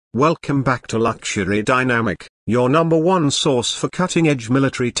Welcome back to Luxury Dynamic, your number one source for cutting-edge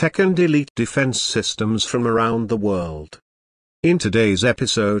military tech and elite defense systems from around the world. In today's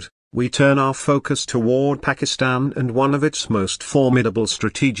episode, we turn our focus toward Pakistan and one of its most formidable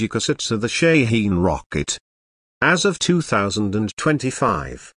strategic assets, the Shaheen rocket. As of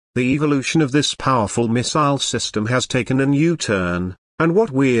 2025, the evolution of this powerful missile system has taken a new turn, and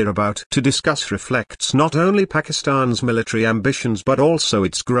what we're about to discuss reflects not only Pakistan's military ambitions but also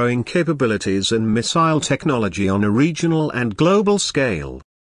its growing capabilities in missile technology on a regional and global scale.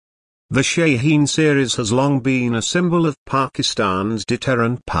 The Shaheen series has long been a symbol of Pakistan's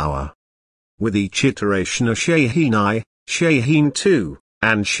deterrent power. With each iteration of Shaheen I, Shaheen II,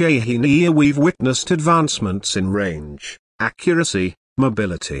 and Shaheen E, we've witnessed advancements in range, accuracy,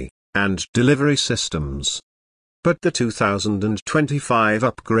 mobility, and delivery systems. But the 2025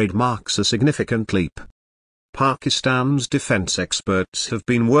 upgrade marks a significant leap. Pakistan's defense experts have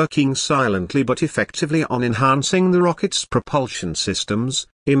been working silently but effectively on enhancing the rocket's propulsion systems,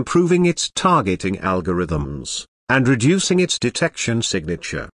 improving its targeting algorithms, and reducing its detection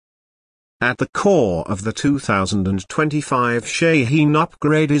signature. At the core of the 2025 Shaheen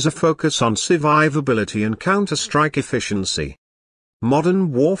upgrade is a focus on survivability and counter-strike efficiency.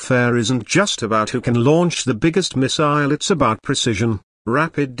 Modern warfare isn't just about who can launch the biggest missile, it's about precision,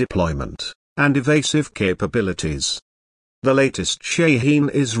 rapid deployment, and evasive capabilities. The latest Shaheen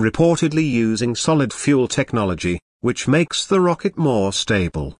is reportedly using solid fuel technology, which makes the rocket more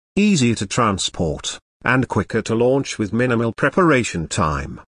stable, easier to transport, and quicker to launch with minimal preparation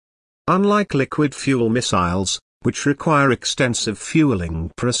time. Unlike liquid fuel missiles, which require extensive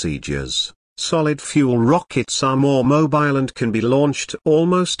fueling procedures, solid fuel rockets are more mobile and can be launched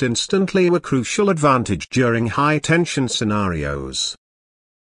almost instantly, a crucial advantage during high-tension scenarios.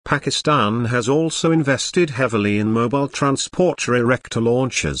 Pakistan has also invested heavily in mobile transporter erector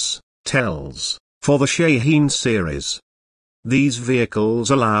launchers, TELs, for the Shaheen series. These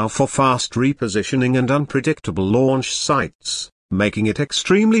vehicles allow for fast repositioning and unpredictable launch sites, making it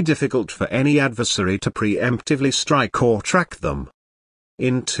extremely difficult for any adversary to preemptively strike or track them.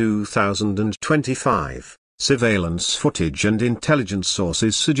 In 2025, surveillance footage and intelligence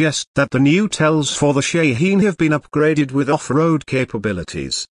sources suggest that the new TELs for the Shaheen have been upgraded with off-road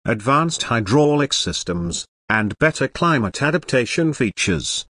capabilities, advanced hydraulic systems, and better climate adaptation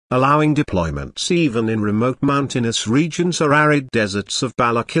features, allowing deployments even in remote mountainous regions or arid deserts of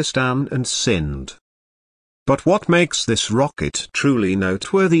Balochistan and Sindh. But what makes this rocket truly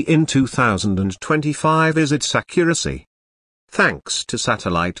noteworthy in 2025 is its accuracy. Thanks to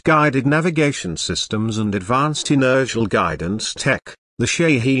satellite-guided navigation systems and advanced inertial guidance tech, the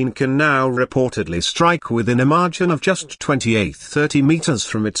Shaheen can now reportedly strike within a margin of just 28-30 meters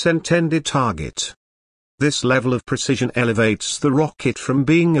from its intended target. This level of precision elevates the rocket from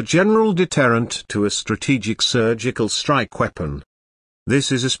being a general deterrent to a strategic surgical strike weapon.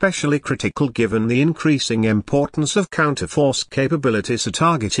 This is especially critical given the increasing importance of counterforce capabilities for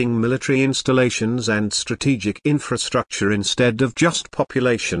targeting military installations and strategic infrastructure instead of just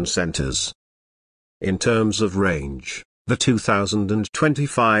population centers. In terms of range, the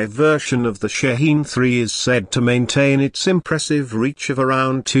 2025 version of the Shaheen 3 is said to maintain its impressive reach of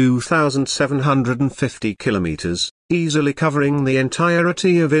around 2,750 kilometers, easily covering the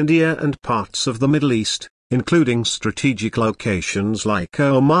entirety of India and parts of the Middle East, including strategic locations like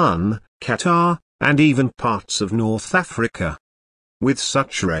Oman, Qatar, and even parts of North Africa. With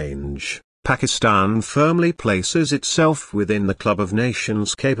such range, Pakistan firmly places itself within the club of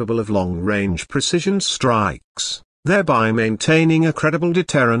nations capable of long-range precision strikes, thereby maintaining a credible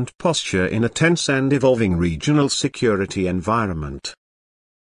deterrent posture in a tense and evolving regional security environment.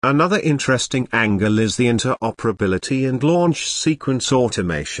 Another interesting angle is the interoperability and launch sequence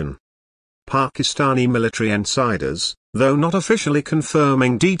automation. Pakistani military insiders, though not officially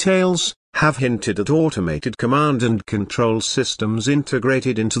confirming details, have hinted at automated command and control systems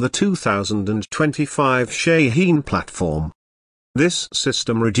integrated into the 2025 Shaheen platform. This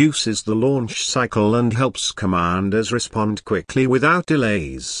system reduces the launch cycle and helps commanders respond quickly without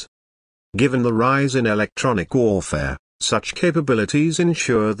delays. Given the rise in electronic warfare, such capabilities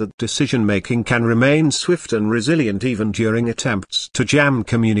ensure that decision-making can remain swift and resilient even during attempts to jam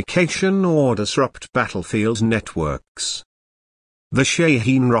communication or disrupt battlefield networks. The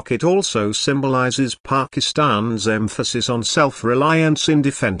Shaheen rocket also symbolizes Pakistan's emphasis on self-reliance in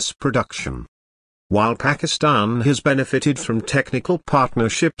defense production. While Pakistan has benefited from technical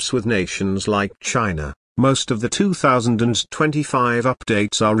partnerships with nations like China, most of the 2025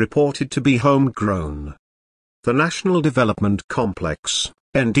 updates are reported to be homegrown. The National Development Complex,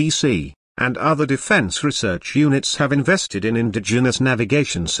 NDC, and other defense research units have invested in indigenous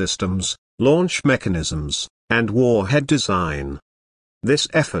navigation systems, launch mechanisms, and warhead design. This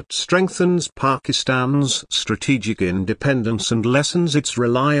effort strengthens Pakistan's strategic independence and lessens its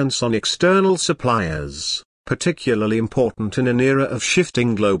reliance on external suppliers, particularly important in an era of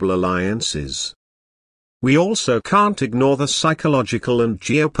shifting global alliances. We also can't ignore the psychological and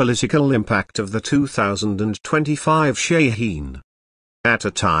geopolitical impact of the 2025 Shaheen. At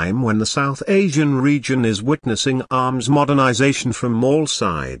a time when the South Asian region is witnessing arms modernization from all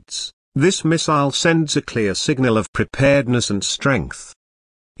sides, this missile sends a clear signal of preparedness and strength.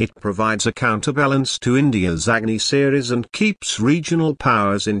 It provides a counterbalance to India's Agni series and keeps regional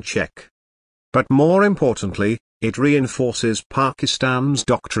powers in check. But more importantly, it reinforces Pakistan's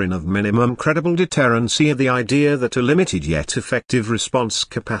doctrine of minimum credible deterrency, the idea that a limited yet effective response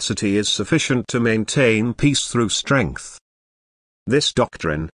capacity is sufficient to maintain peace through strength. This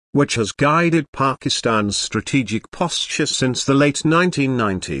doctrine, which has guided Pakistan's strategic posture since the late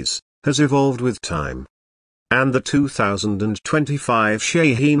 1990s, has evolved with time. And the 2025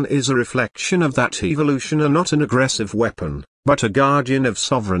 Shaheen is a reflection of that evolution, and not an aggressive weapon, but a guardian of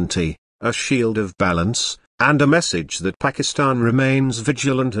sovereignty, a shield of balance, and a message that Pakistan remains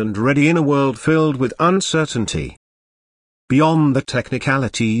vigilant and ready in a world filled with uncertainty. Beyond the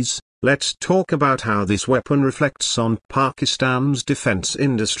technicalities, let's talk about how this weapon reflects on Pakistan's defense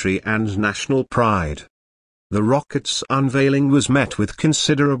industry and national pride. The rocket's unveiling was met with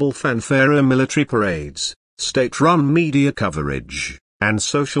considerable fanfare, military parades, state-run media coverage, and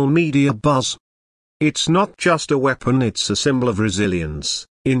social media buzz. It's not just a weapon, it's a symbol of resilience,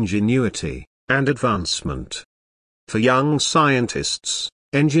 ingenuity, and advancement. For young scientists,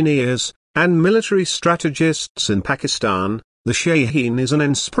 engineers, and military strategists in Pakistan, the Shaheen is an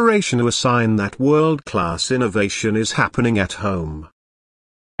inspiration, a sign that world-class innovation is happening at home.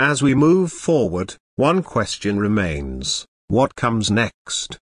 As we move forward, one question remains: what comes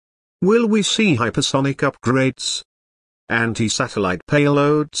next? Will we see hypersonic upgrades? Anti-satellite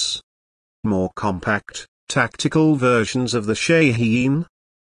payloads? More compact, tactical versions of the Shaheen?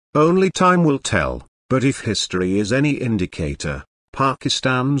 Only time will tell, but if history is any indicator,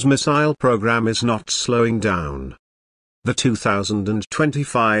 Pakistan's missile program is not slowing down. The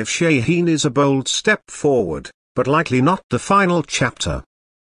 2025 Shaheen is a bold step forward, but likely not the final chapter.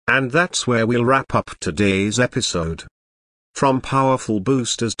 And that's where we'll wrap up today's episode. From powerful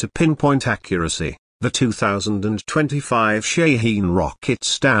boosters to pinpoint accuracy, the 2025 Shaheen rocket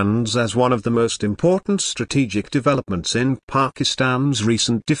stands as one of the most important strategic developments in Pakistan's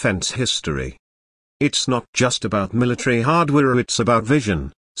recent defense history. It's not just about military hardware, it's about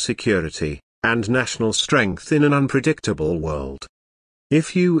vision, security, and national strength in an unpredictable world.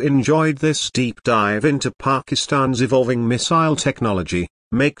 If you enjoyed this deep dive into Pakistan's evolving missile technology,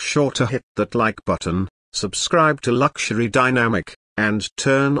 make sure to hit that like button, subscribe to Luxury Dynamic, and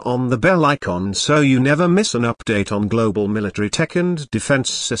turn on the bell icon so you never miss an update on global military tech and defense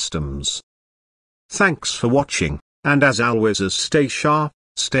systems. Thanks for watching, and as always, stay sharp,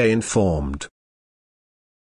 stay informed.